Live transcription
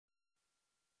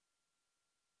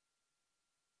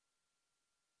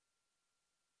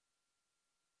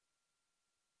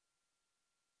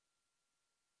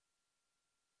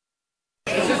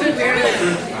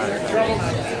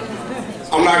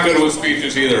not good with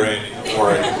speeches either, Andy. Don't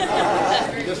worry.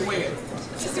 Just wing it.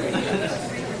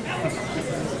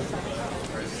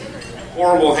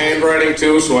 Horrible handwriting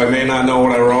too, so I may not know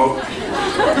what I wrote.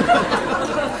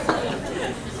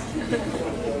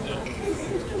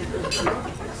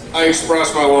 I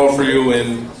express my love for you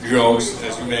in jokes,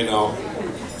 as you may know.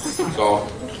 So,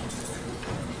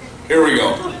 here we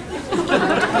go.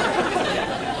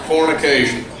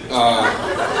 Fornication.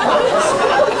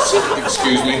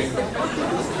 Excuse me.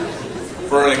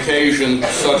 For an occasion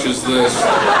such as this.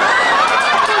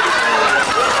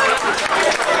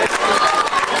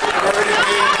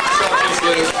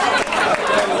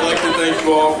 I'd like to thank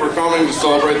you all for coming to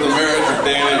celebrate the marriage of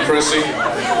Dan and Chrissy.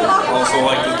 I'd also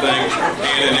like to thank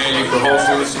Dan and Andy for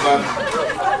hosting this event.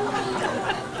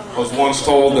 I was once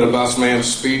told that a best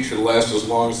man's speech should last as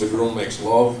long as the groom makes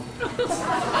love.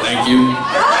 Thank you.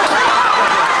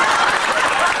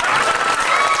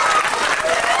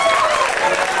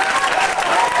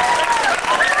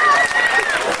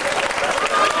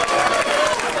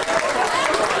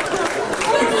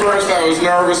 First, I was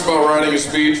nervous about writing a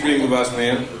speech, being the best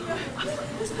man.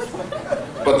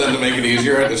 But then to make it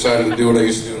easier, I decided to do what I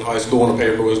used to do in high school when a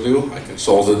paper was due. I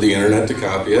consulted the internet to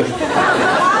copy it.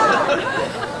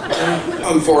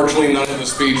 Unfortunately, none of the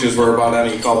speeches were about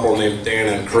any couple named Dan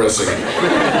and Chrissy.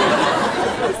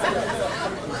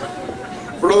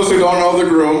 For those who don't know the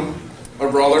groom, my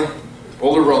brother,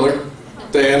 older brother,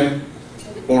 Dan,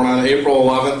 born on April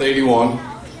 11th, 81.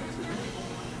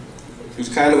 He was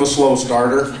kind of a slow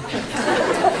starter.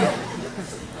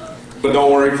 But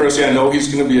don't worry, Chrissy, I know he's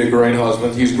going to be a great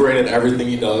husband. He's great at everything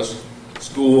he does.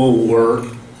 School, work,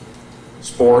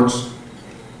 sports,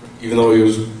 even though he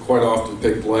was quite often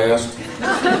picked last.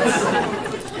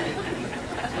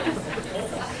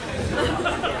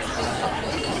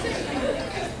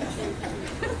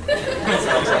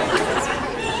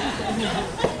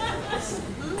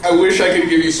 I wish I could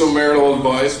give you some marital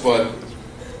advice, but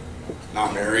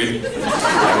not married.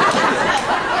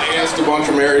 I asked a bunch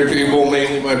of married people,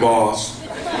 mainly my boss,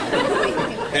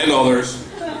 and others.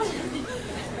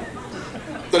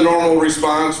 The normal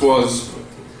response was,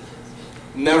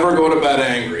 never go to bed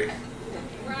angry.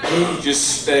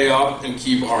 Just stay up and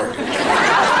keep arguing.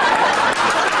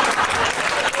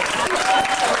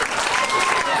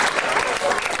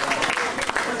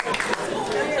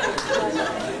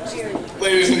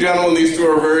 Ladies and gentlemen, these two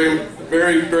are a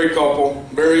very great couple,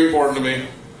 very important to me.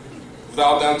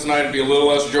 Without them tonight, it'd be a little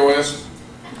less joyous.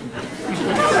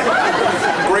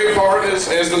 The great part is,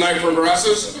 as the night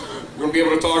progresses, we're going to be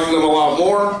able to talk to them a lot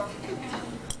more.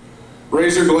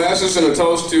 Raise your glasses in a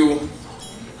toast to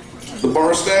the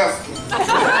bar staff.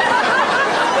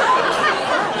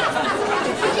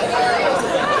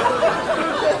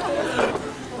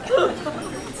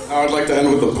 Now I'd like to end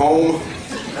with a poem.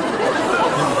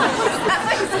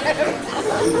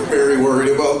 I'm very worried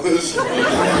about this.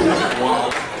 Wow.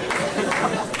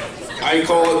 I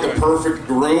call it the perfect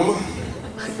groom.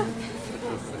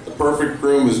 The perfect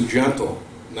groom is gentle,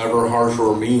 never harsh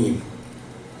or mean.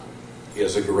 He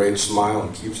has a great smile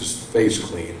and keeps his face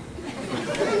clean.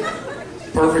 The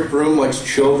perfect groom likes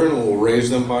children and will raise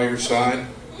them by your side.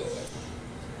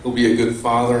 He'll be a good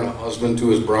father and a husband to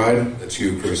his bride. That's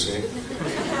you, Chrissy.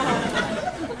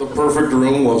 The perfect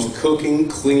groom loves cooking,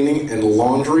 cleaning, and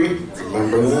laundry.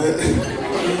 Remember that?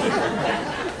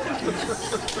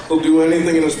 He'll do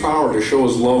anything in his power to show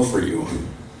his love for you.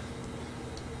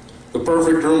 The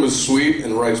perfect groom is sweet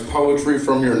and writes poetry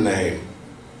from your name.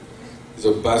 He's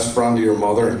a best friend to your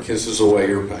mother and kisses away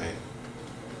your pain.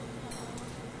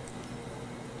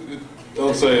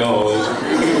 Don't say, oh.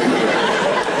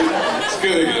 It's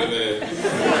gonna get bad.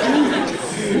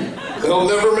 He'll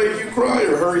never make you cry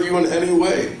or hurt you in any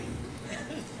way.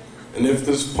 And if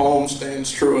this poem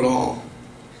stands true at all,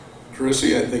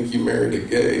 Chrissy, I think you married a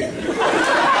gay.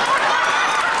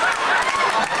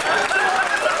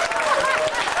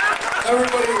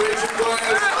 Everybody raise your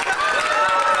glass.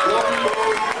 Love you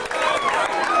both.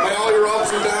 May all your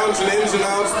ups and downs and ins and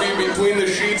outs be between the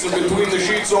sheets and between the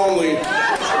sheets only.